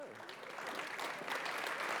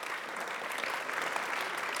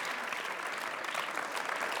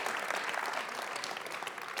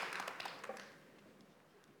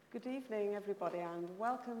Good evening, everybody, and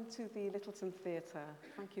welcome to the Lyttelton Theatre.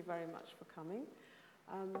 Thank you very much for coming.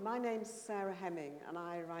 My name's Sarah Hemming, and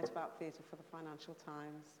I write about theatre for the Financial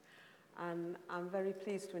Times. And I'm very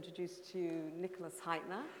pleased to introduce to you Nicholas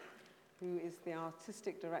Hytner, who is the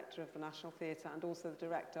artistic director of the National Theatre and also the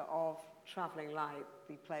director of Travelling Light,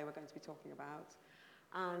 the play we're going to be talking about,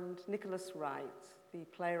 and Nicholas Wright, the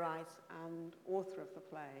playwright and author of the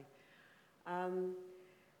play.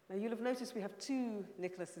 Now, you'll have noticed we have two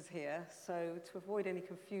Nicholases here, so to avoid any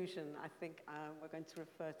confusion, I think we're going to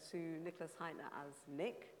refer to Nicholas Hytner as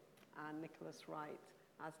Nick and Nicholas Wright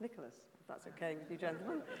as Nicholas, if that's okay with you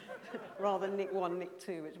gentlemen, rather than Nick 1, Nick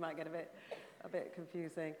 2, which might get a bit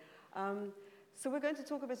confusing. So we're going to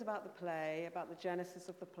talk a bit about the play, about the genesis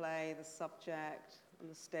of the play, the subject, and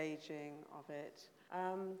the staging of it.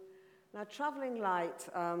 Now, Travelling Light,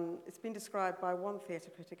 it's been described by one theatre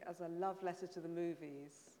critic as a love letter to the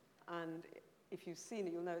movies. And if you've seen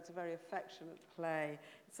it, you'll know it's a very affectionate play.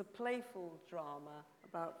 It's a playful drama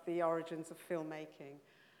about the origins of filmmaking.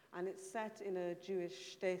 And it's set in a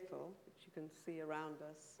Jewish shtetl, which you can see around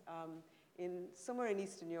us, somewhere in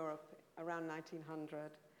Eastern Europe around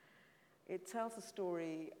 1900. It tells the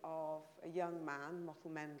story of a young man,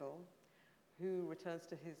 Motel Mendel, who returns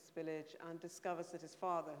to his village and discovers that his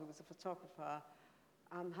father, who was a photographer,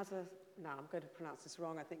 has now I'm going to pronounce this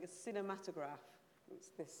wrong, I think, a cinematograph. It's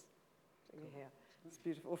this thing here, this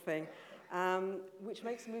beautiful thing, which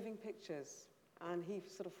makes moving pictures. And he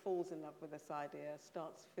sort of falls in love with this idea,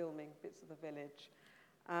 starts filming bits of the village.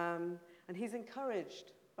 And he's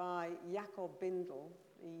encouraged by Jacob Bindel,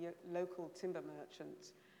 a local timber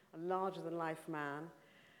merchant, a larger-than-life man,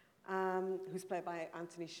 who's played by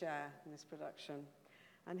Anthony Sher in this production.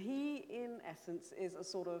 And he, in essence, is a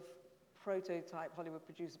sort of prototype Hollywood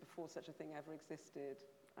producer before such a thing ever existed,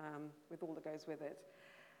 with all that goes with it.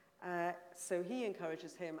 So he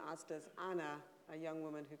encourages him, as does Anna, a young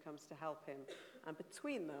woman who comes to help him. And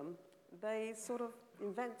between them, they sort of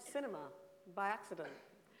invent cinema by accident.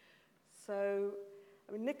 So,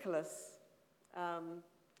 I mean, Nicholas,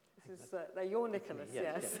 they're your Nicholas,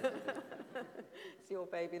 yes. It's your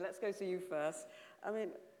baby. Let's go to you first. I mean,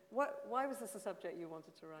 why was this a subject you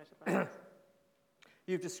wanted to write about?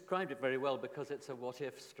 You've described it very well because it's a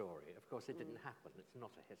what-if story. Of course, it didn't happen. It's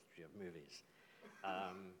not a history of movies.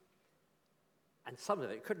 And some of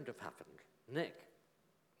it couldn't have happened. Nick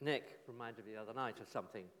reminded me the other night of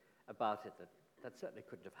something about it that certainly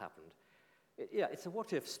couldn't have happened. It's a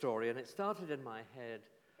what-if story, and it started in my head,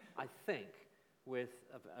 I think, with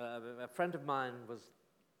a friend of mine was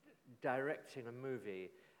directing a movie,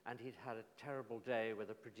 and he'd had a terrible day where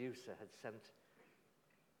the producer had sent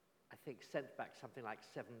back something like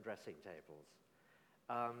 7 dressing tables.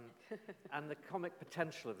 And the comic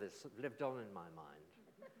potential of this lived on in my mind.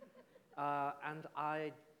 And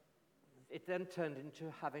it then turned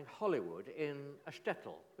into having Hollywood in a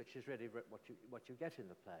shtetl, which is really what you get in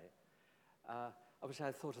the play. Obviously,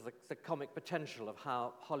 I thought of the comic potential of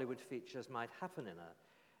how Hollywood features might happen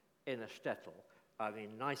in a shtetl. I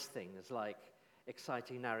mean, nice things like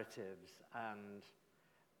exciting narratives and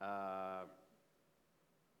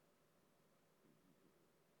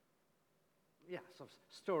sort of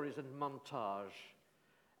stories and montage,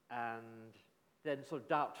 and then sort of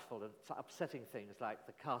doubtful and upsetting things like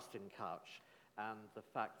the casting couch and the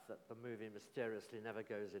fact that the movie mysteriously never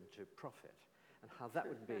goes into profit, and how that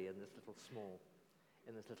would be in this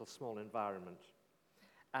little small environment.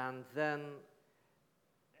 And then,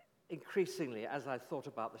 increasingly, as I thought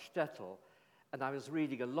about the shtetl, and I was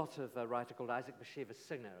reading a lot of a writer called Isaac Bashevis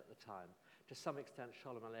Singer at the time, to some extent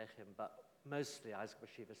Sholem Aleichem, but mostly Isaac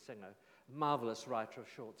Bashevis Singer, marvelous writer of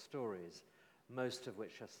short stories, most of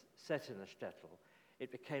which are set in a shtetl.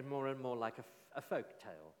 It became more and more like a folk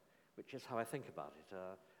tale, which is how I think about it,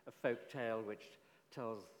 a folk tale which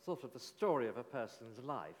tells sort of the story of a person's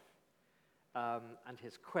life and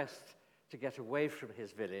his quest to get away from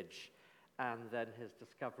his village, and then his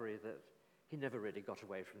discovery that he never really got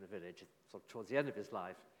away from the village, sort of towards the end of his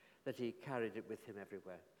life, that he carried it with him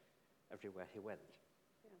everywhere he went.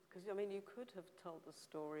 Because, I mean, you could have told the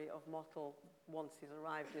story of Motel once he's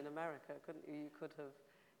arrived in America, couldn't you?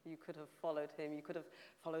 You could have followed him. You could have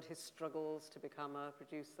followed his struggles to become a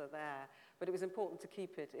producer there. But it was important to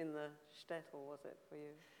keep it in the shtetl, was it, for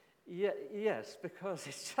you? Yes, because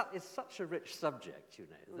it's such a rich subject, you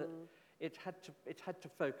know, that it had to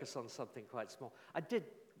focus on something quite small. I did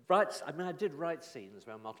write scenes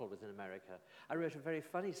where Motel was in America. I wrote a very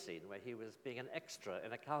funny scene where he was being an extra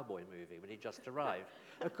in a cowboy movie when he just arrived.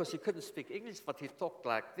 Of course, he couldn't speak English, but he talked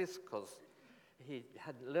like this because he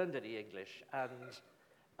hadn't learned any English.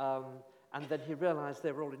 And then he realized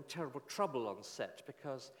they were all in terrible trouble on set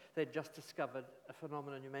because they'd just discovered a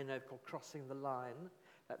phenomenon you may know called crossing the line.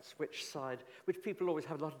 That's which side, which people always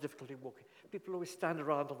have a lot of difficulty walking. People always stand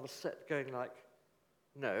around on the set going like,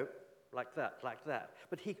 no, like that, like that.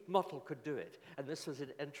 But Mottl could do it. And this was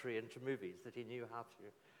an entry into movies that he knew how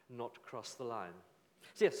to not cross the line.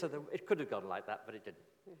 So yes, it could have gone like that, but it didn't.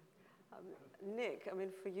 Yeah. Nick, I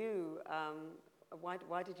mean, for you,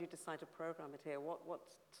 why did you decide to program it here?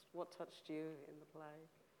 What touched you in the play?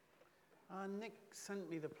 Nick sent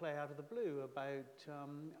me the play out of the blue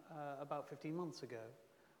about 15 months ago.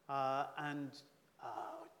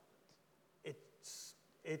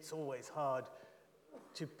 It's always hard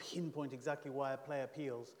to pinpoint exactly why a play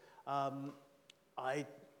appeals. I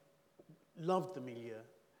loved the milieu.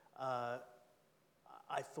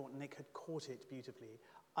 I thought Nick had caught it beautifully.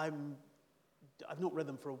 I've not read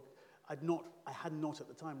them I had not at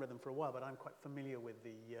the time read them for a while, but I'm quite familiar with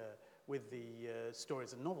the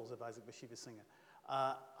stories and novels of Isaac Bashevis Singer.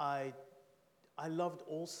 I loved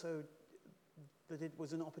also that it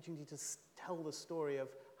was an opportunity to tell the story of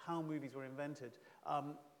how movies were invented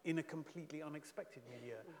in a completely unexpected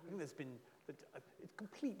milieu. I think it's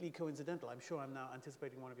completely coincidental. I'm sure I'm now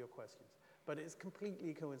anticipating one of your questions, but it's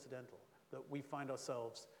completely coincidental that we find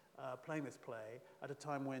ourselves playing this play at a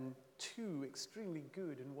time when two extremely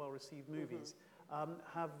good and well-received movies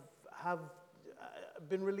have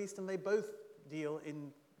been released, and they both deal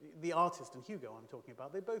in The Artist and Hugo I'm talking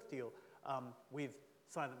about. They both deal with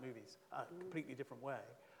silent movies a completely different way.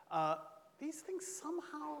 These things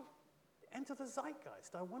somehow enter the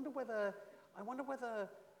zeitgeist. I wonder whether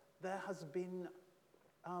there has been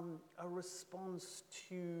a response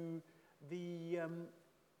to the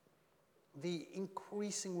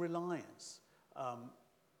increasing reliance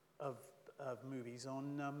of movies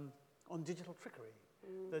on digital trickery.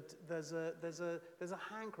 That there's a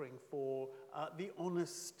hankering for the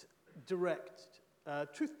honest, direct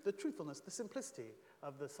the truthfulness, the simplicity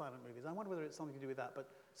of the silent movies. I wonder whether it's something to do with that, but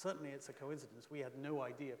certainly it's a coincidence. We had no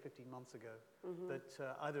idea 15 months ago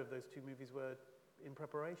that either of those two movies were in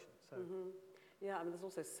preparation. So. Yeah, I mean, there's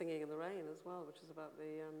also Singing in the Rain as well, which is about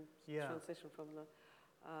the transition from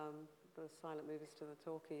the silent movies to the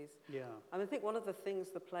talkies. Yeah. And I think one of the things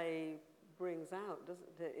the play brings out,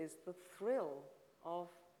 doesn't it, is the thrill of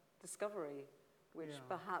discovery, which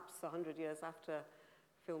perhaps 100 years after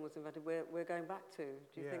film was invented, we're going back to.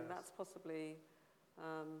 Do you think that's possibly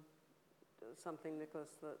something,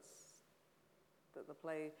 Nicholas, that the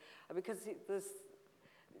play... Because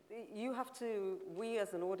you have to, we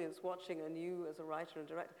as an audience watching and you as a writer and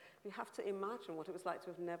director, you have to imagine what it was like to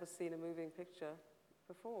have never seen a moving picture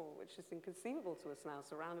before, which is inconceivable to us now,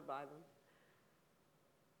 surrounded by them.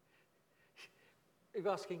 Are you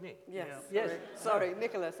asking me? Yes. Yeah. Yes. Sorry,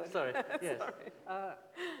 Nicholas. Sorry. Yes. Sorry.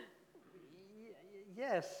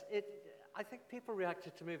 Yes. I think people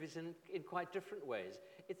reacted to movies in quite different ways.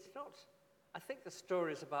 It's not. I think the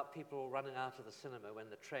stories about people running out of the cinema when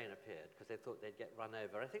the train appeared because they thought they'd get run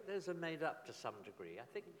over, I think those are made up to some degree. I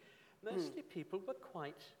think mostly people were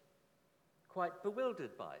quite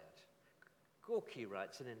bewildered by it. Gorky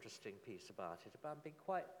writes an interesting piece about it, about being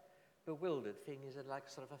quite bewildered, thinking he's like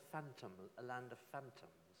sort of a phantom, a land of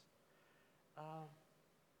phantoms.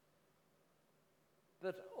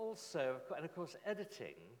 But also, and of course,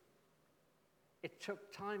 editing, it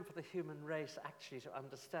took time for the human race actually to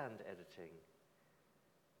understand editing.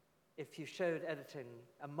 If you showed editing,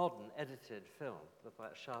 a modern edited film with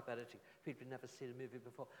like sharp editing, people who'd never seen a movie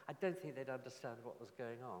before, I don't think they'd understand what was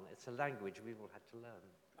going on. It's a language we all had to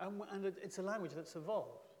learn. And it's a language that's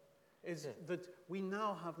evolved. That we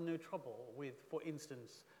now have no trouble with, for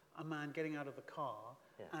instance, a man getting out of the car,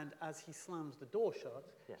 and as he slams the door shut,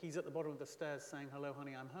 he's at the bottom of the stairs saying, "Hello,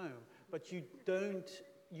 honey, I'm home." But you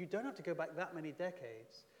don't have to go back that many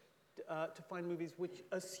decades to find movies which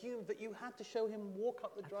assumed that you had to show him walk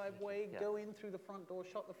up the driveway, go in through the front door,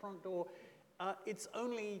 shut the front door. It's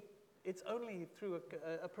only through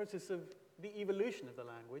a process of the evolution of the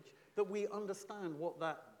language that we understand what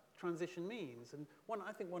that transition means. And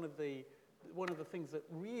I think one of the things that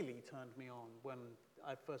really turned me on when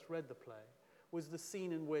I first read the play was the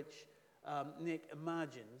scene in which Nick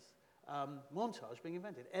imagines montage being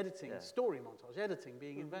invented, editing, story montage, editing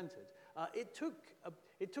being invented. It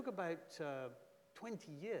took about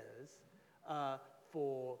 20 years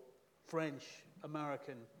for French,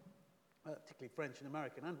 American, particularly French and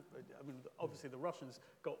American, and I mean, obviously the Russians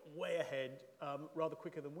got way ahead rather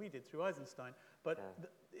quicker than we did through Eisenstein, but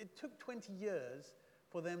it took 20 years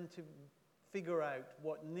for them to figure out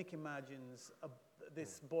what Nick imagines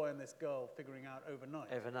this boy and this girl figuring out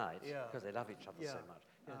overnight. Overnight, because they love each other so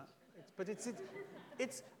much.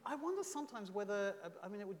 I wonder sometimes whether, I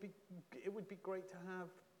mean, it would be great to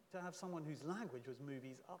have someone whose language was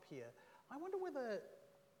movies up here. I wonder whether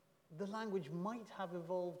the language might have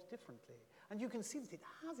evolved differently. And you can see that it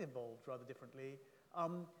has evolved rather differently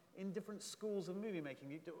in different schools of movie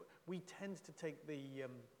making. We tend to take the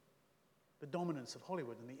dominance of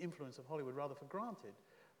Hollywood and the influence of Hollywood rather for granted.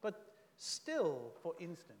 But still, for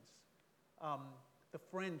instance, the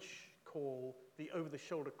French call the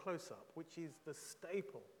over-the-shoulder close-up, which is the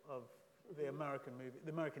staple of the American movie,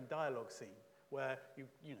 the American dialogue scene, where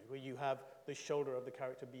where you have the shoulder of the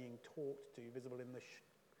character being talked to, visible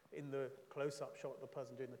in the close-up shot of the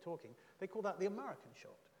person doing the talking. They call that the American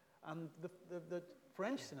shot. And the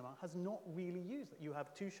French cinema has not really used it. You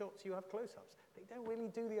have two shots, you have close-ups. They don't really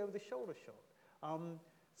do the over-the-shoulder shot.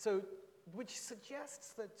 Which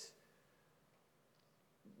suggests that,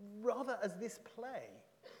 rather as this play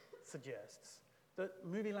suggests, that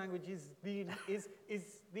movie language is the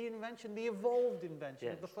invention, the evolved invention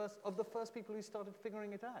of the first people who started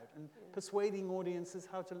figuring it out and persuading audiences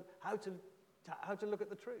how to look at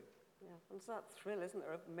the truth. Yeah, and it's that thrill, isn't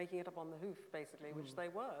there, of making it up on the hoof, basically, which they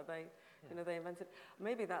were. They invented.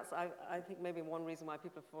 Maybe that's. I think maybe one reason why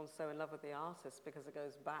people have fallen so in love with the artist, because it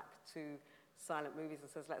goes back to silent movies and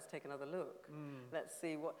says, let's take another look. Let's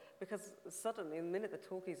see what. Because suddenly, the minute the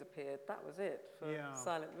talkies appeared, that was it for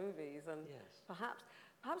silent movies. And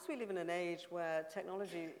perhaps we live in an age where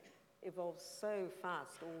technology evolves so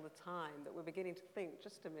fast all the time that we're beginning to think,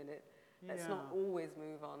 just a minute. Let's not always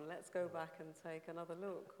move on. Let's go back and take another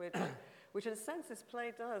look, which in a sense this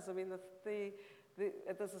play does. I mean,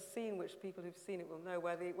 there's a scene which people who've seen it will know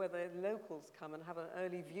where the locals come and have an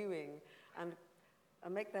early viewing and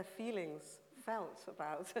make their feelings felt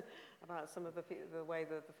about some of the way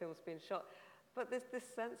that the film's been shot. But there's this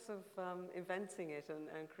sense of inventing it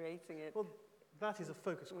and creating it. Well, that is a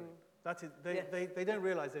focus group. That is, they don't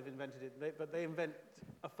realize they've invented it, but they invent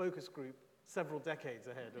a focus group several decades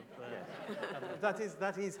ahead of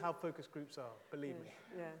that is how focus groups are, believe me.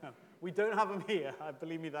 Yeah. We don't have them here,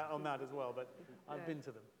 believe me on that as well, but I've been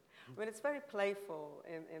to them. I mean, it's very playful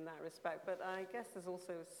in that respect, but I guess there's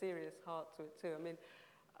also a serious heart to it too. I mean,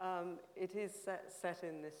 it is set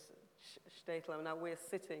in this shtetl. Now we're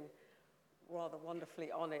sitting rather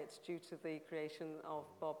wonderfully on it due to the creation of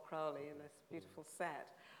Bob Crowley in this beautiful set.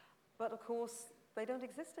 But of course, they don't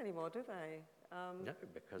exist anymore, do they? No,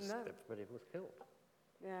 because everybody was killed.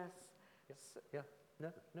 Yes. No,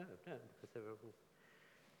 because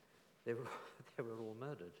they were all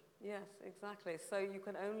murdered. Yes, exactly. So you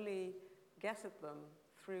can only get at them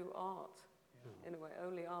through art, in a way.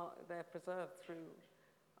 Only art. They're preserved through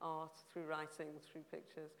art, through writing, through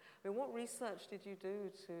pictures. I mean, what research did you do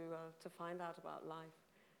to find out about life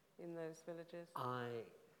in those villages? I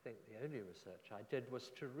think the only research I did was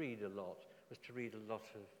to read a lot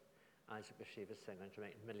of Isaac Bashevis Singer, and to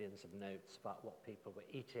make millions of notes about what people were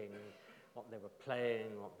eating, what they were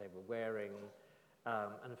playing, what they were wearing,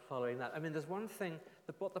 and following that. I mean, there's one thing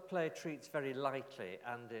that what the play treats very lightly,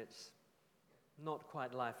 and it's not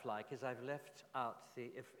quite lifelike, is I've left out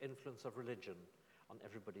the influence of religion on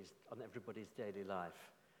everybody's daily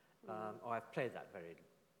life. I've played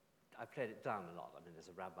it down a lot. I mean, there's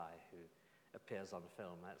a rabbi who appears on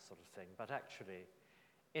film, that sort of thing. But actually,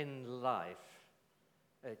 in life,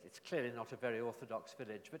 it's clearly not a very orthodox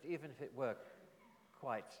village, but even if it were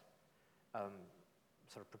quite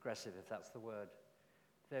sort of progressive, if that's the word,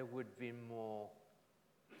 there would be more,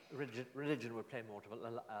 religion would play more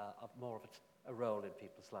of a role in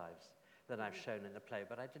people's lives than I've shown in the play.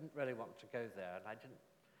 But I didn't really want to go there, and I didn't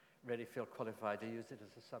really feel qualified to use it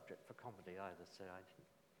as a subject for comedy either, so I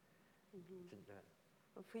didn't do it.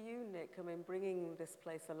 Well, for you, Nick, I mean, bringing this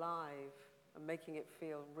place alive and making it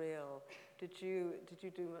feel real, did you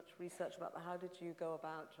do much research about that? How did you go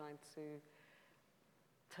about trying to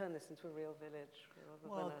turn this into a real village?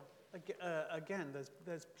 Well, again,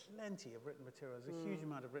 there's plenty of written material. There's a huge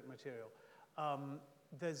amount of written material.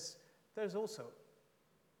 There's also,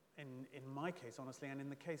 in my case, honestly, and in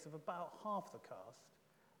the case of about half the cast,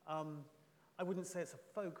 I wouldn't say it's a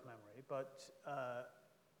folk memory, but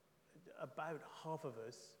about half of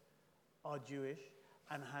us are Jewish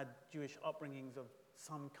and had Jewish upbringings of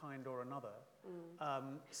some kind or another.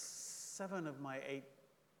 7 of my 8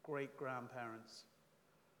 great-grandparents,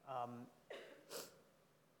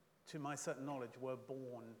 to my certain knowledge, were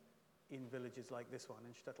born in villages like this one,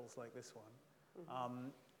 in shtetls like this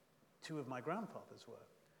one. 2 of my grandfathers were.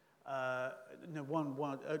 No,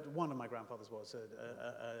 one of my grandfathers was.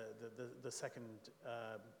 The second,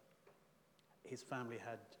 his family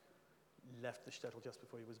had left the shtetl just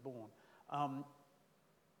before he was born.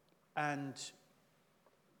 And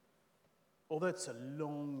although it's a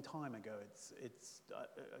long time ago, it's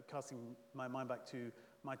casting my mind back to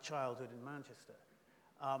my childhood in Manchester.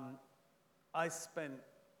 I spent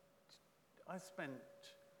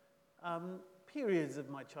periods of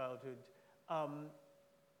my childhood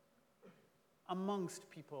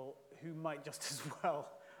amongst people who might just as well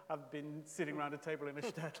have been sitting around a table in a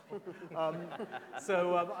shtetl. I've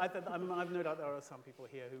no doubt there are some people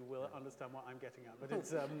here who will understand what I'm getting at. But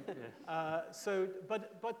it's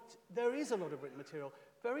but there is a lot of written material.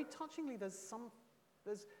 Very touchingly, there's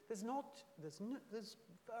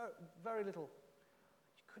very little.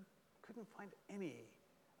 You couldn't find any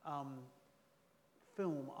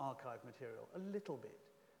film archive material. A little bit,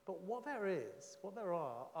 but what there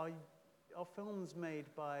are films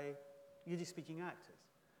made by Yiddish-speaking actors.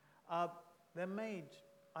 They're made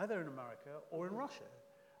either in America or in Russia.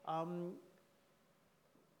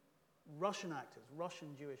 Russian actors,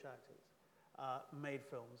 Russian Jewish actors, made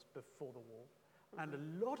films before the war. And a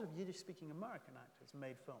lot of Yiddish-speaking American actors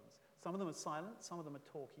made films. Some of them are silent, some of them are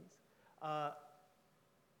talkies.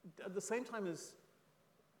 At the same time as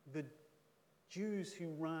the Jews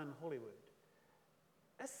who ran Hollywood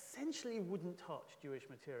essentially wouldn't touch Jewish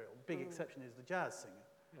material. Big exception is the jazz singer.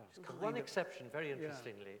 Yeah. One exception, very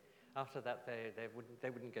interestingly. After that, they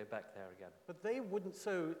wouldn't go back there again. But they wouldn't.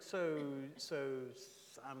 So Sam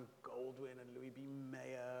Goldwyn and Louis B.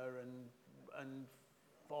 Mayer and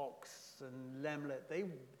Fox and Lemlet,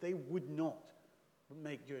 they would not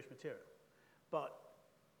make Jewish material. But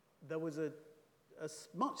there was a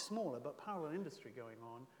much smaller but parallel industry going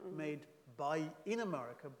on, made in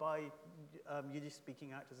America by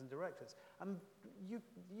Yiddish-speaking actors and directors. And you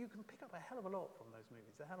can pick up a hell of a lot from those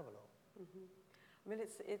movies, a hell of a lot. I mean,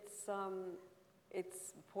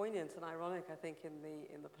 it's poignant and ironic, I think, in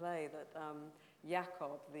the play that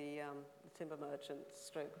Jakob, the timber merchant,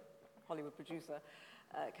 stroke Hollywood producer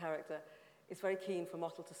character, is very keen for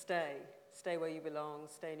Mottel to stay where you belong,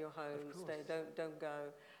 stay in your home, don't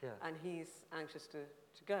go, and he's anxious to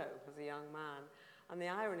go as a young man. And the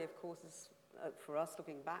irony, of course, is for us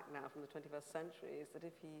looking back now from the 21st century, is that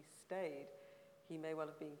if he stayed, he may well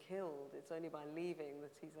have been killed. It's only by leaving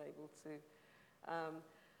that he's able to.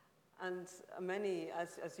 And many,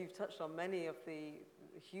 as you've touched on, many of the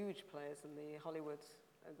huge players in the Hollywood,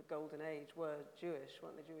 the golden age, were Jewish,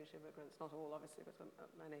 weren't they? Jewish immigrants, not all, obviously, but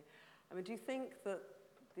many. I mean, do you think that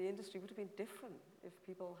the industry would have been different if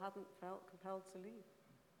people hadn't felt compelled to leave?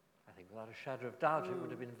 I think without a shadow of doubt it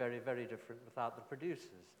would have been very, very different without the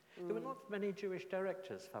producers. There were not many Jewish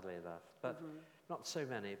directors, funnily enough, but not so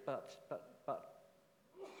many. But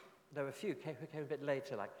there were a few who came a bit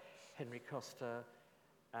later, like Henry Costa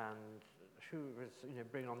and who was,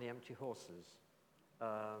 Bring on the Empty Horses.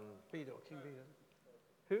 King Vidor.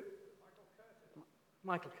 Who?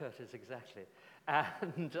 Michael Curtiz, exactly.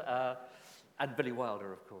 And Billy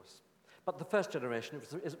Wilder, of course. But the first generation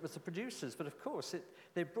was the producers, but of course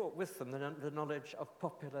they brought with them the knowledge of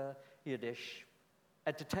popular Yiddish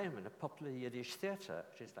entertainment, of popular Yiddish theatre,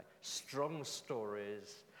 which is like strong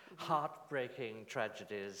stories, heartbreaking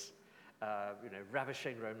tragedies,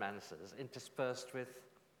 ravishing romances, interspersed with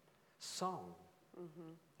song.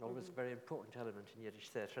 Always a very important element in Yiddish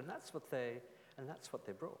theatre, and that's what they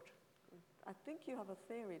brought. I think you have a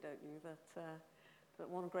theory, don't you, that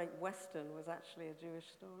one great Western was actually a Jewish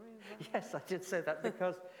story? Yes, I did say that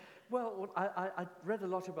because, I read a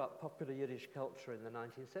lot about popular Yiddish culture in the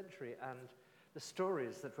 19th century, and the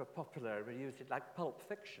stories that were popular were usually like pulp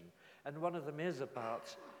fiction. And one of them is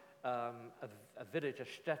about a village, a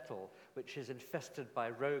shtetl, which is infested by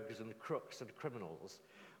rogues and crooks and criminals,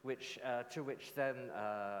 to which then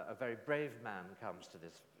a very brave man comes to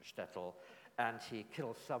this shtetl, and he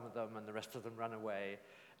kills some of them, and the rest of them run away.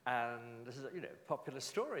 And this is a popular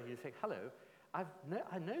story. You think, hello, I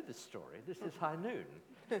know this story. This is High Noon.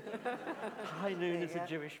 High Noon is a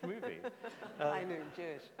Jewish movie. High Noon,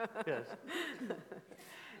 Jewish. Yes.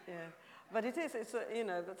 Yeah, but it's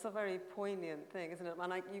that's a very poignant thing, isn't it?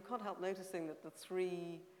 And you can't help noticing that the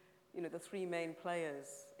three main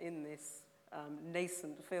players in this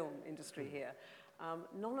nascent film industry here,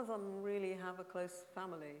 none of them really have a close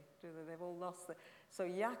family, do they? They've all lost So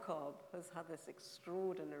Jakob has had this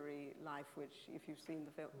extraordinary life, which if you've seen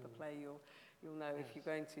the play, you'll know. Yes. If you're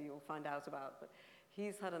going to, you'll find out about. But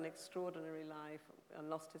he's had an extraordinary life and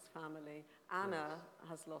lost his family. Anna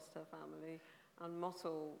has lost her family, and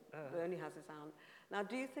Mottel only has his aunt. Now,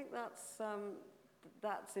 do you think that's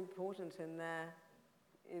important in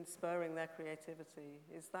spurring their creativity?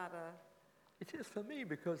 Is that a... It is for me,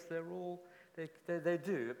 because they're all... They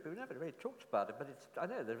do. We never really talked about it, but I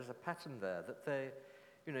know there is a pattern there that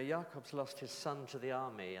Jakob's lost his son to the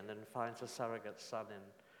army and then finds a surrogate son in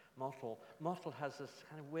Mottel has this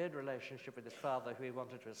kind of weird relationship with his father who he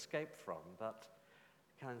wanted to escape from, but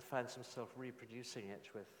kind of finds himself reproducing it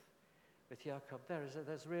with Jakob.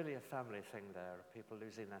 There's really a family thing there, of people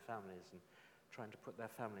losing their families and trying to put their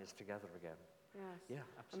families together again. Yes. Yeah,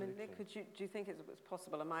 absolutely. I mean, Nick, do you think it's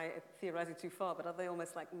possible, am I theorizing too far, but are they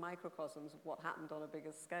almost like microcosms of what happened on a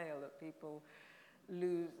bigger scale, that people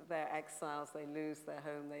lose their exiles, they lose their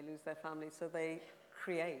home, they lose their family, so they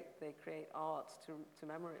create art to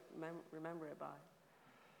remember it by?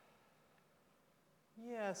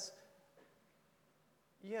 Yes.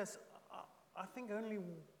 Yes, I think only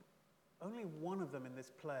one of them in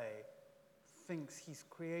this play thinks he's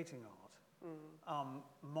creating art.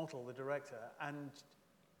 Mottel, the director, and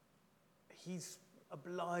he's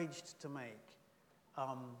obliged to make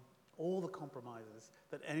all the compromises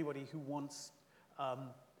that anybody who wants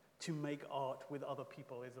to make art with other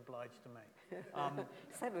people is obliged to make.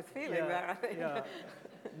 Said with feeling there, I think. Yeah.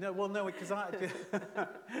 No, because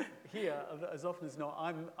here, as often as not,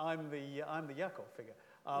 I'm the Jakob figure.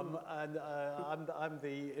 And I'm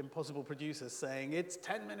the impossible producer saying, it's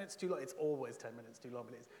 10 minutes too long. It's always 10 minutes too long,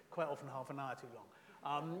 but it's quite often half an hour too long.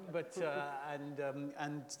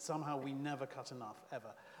 And somehow we never cut enough,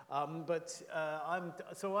 ever. I'm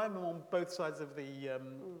on both sides of the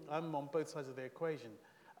I'm on both sides of the equation.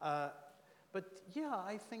 But yeah,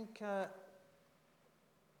 I think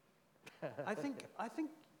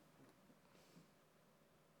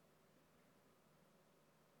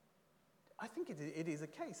it is a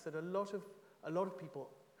case that a lot of people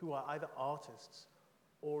who are either artists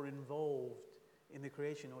or involved in the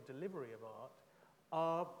creation or delivery of art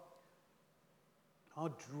are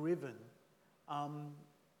driven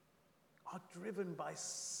by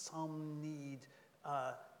some need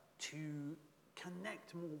to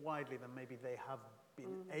connect more widely than maybe they have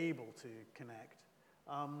been able to connect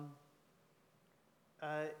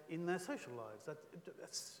in their social lives.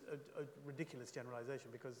 That's a ridiculous generalization,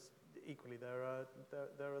 because equally there are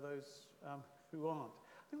those who aren't.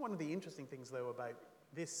 I think one of the interesting things, though, about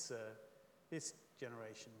this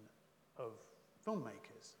generation of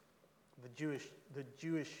filmmakers, the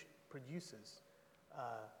Jewish producers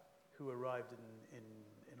who arrived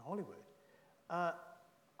in Hollywood,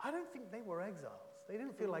 I don't think they were exiles. They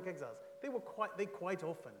didn't feel like exiles. They quite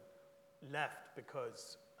often left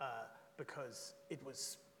because it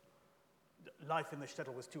was, life in the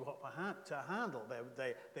shtetl was too hot to handle.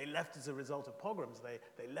 They left as a result of pogroms. They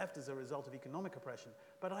left as a result of economic oppression.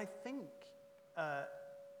 But I think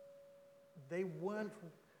they weren't.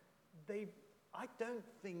 I don't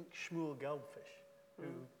think Shmuel Gelbfish,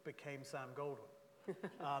 who became Sam Goldwyn,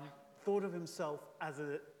 thought of himself as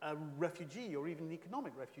a refugee, or even an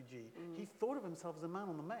economic refugee. He thought of himself as a man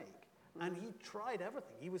on the make, and he tried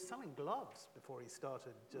everything. He was selling gloves before he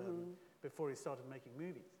started making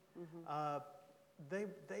movies.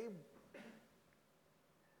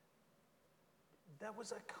 There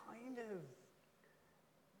was a kind of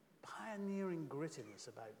pioneering grittiness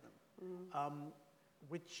about them,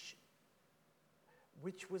 which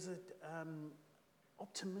was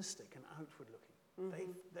optimistic and outward-looking.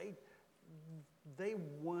 They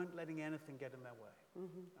weren't letting anything get in their way,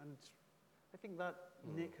 and I think that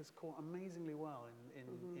Nick has caught amazingly well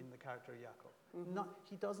in the character of Jakob.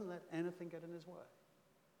 He doesn't let anything get in his way.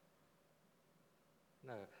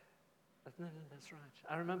 No, that's right.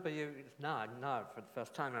 I remember you, now for the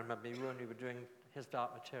first time, I remember you when you were doing His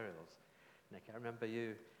Dark Materials, Nick. I remember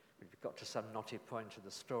you got to some knotty point of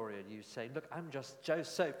the story and you saying, look, I'm just Joe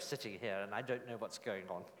Soap sitting here and I don't know what's going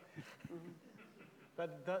on.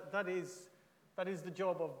 That is the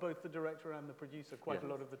job of both the director and the producer quite a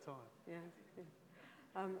lot of the time. Yeah.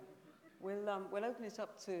 We'll open it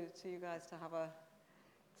up to you guys to have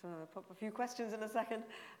pop a few questions in a second.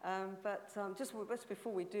 But just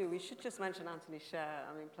before we do, we should just mention Anthony Sher,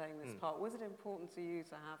 playing this part. Was it important to you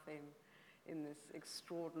to have him in this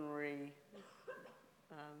extraordinary,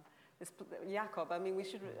 Jakob? We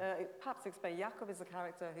should perhaps explain. Jakob is a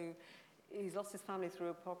character he's lost his family through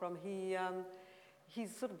a pogrom.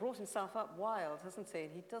 He's sort of brought himself up wild, hasn't he?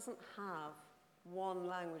 And he doesn't have one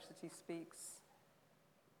language that he speaks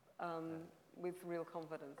with real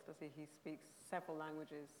confidence, does he? He speaks several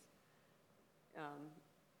languages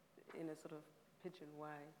in a sort of pidgin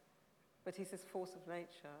way. But he's this force of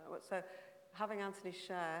nature. So having Anthony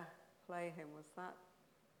Sher play him, was that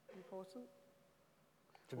important?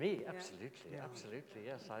 To me, absolutely, absolutely,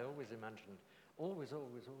 yes. I always imagined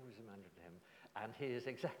him. And he is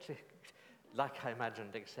exactly like I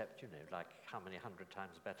imagined, except, like how many 100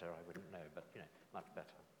 times better, I wouldn't know, but, much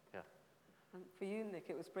better, yeah. And for you, Nick,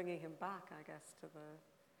 it was bringing him back, I guess, to the...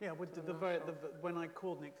 Yeah, when I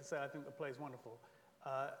called Nick to say I think the play's wonderful,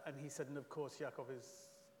 And he said, and of course, Yakov is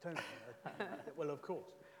Tony. Well, of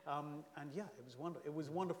course. And yeah, it was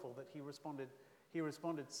wonderful that he responded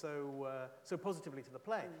so positively to the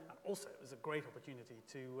play. And also, it was a great opportunity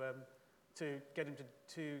to get him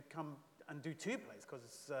to come and do 2 plays,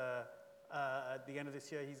 because at the end of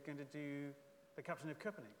this year, he's going to do The Captain of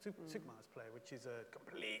Köpenick, Zuckmeyer's play, which is a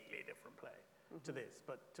completely different play to this.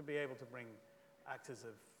 But to be able to bring actors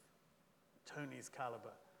of Tony's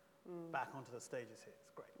caliber back onto the stages here,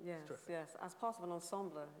 it's great. Yes, it's yes. As part of an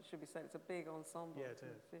ensemble, it should be said, it's a big ensemble. Yeah, it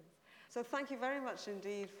is. Yes. So thank you very much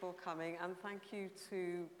indeed for coming, and thank you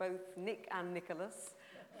to both Nick and Nicholas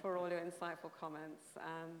for all your insightful comments.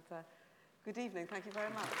 And good evening. Thank you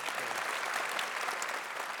very much.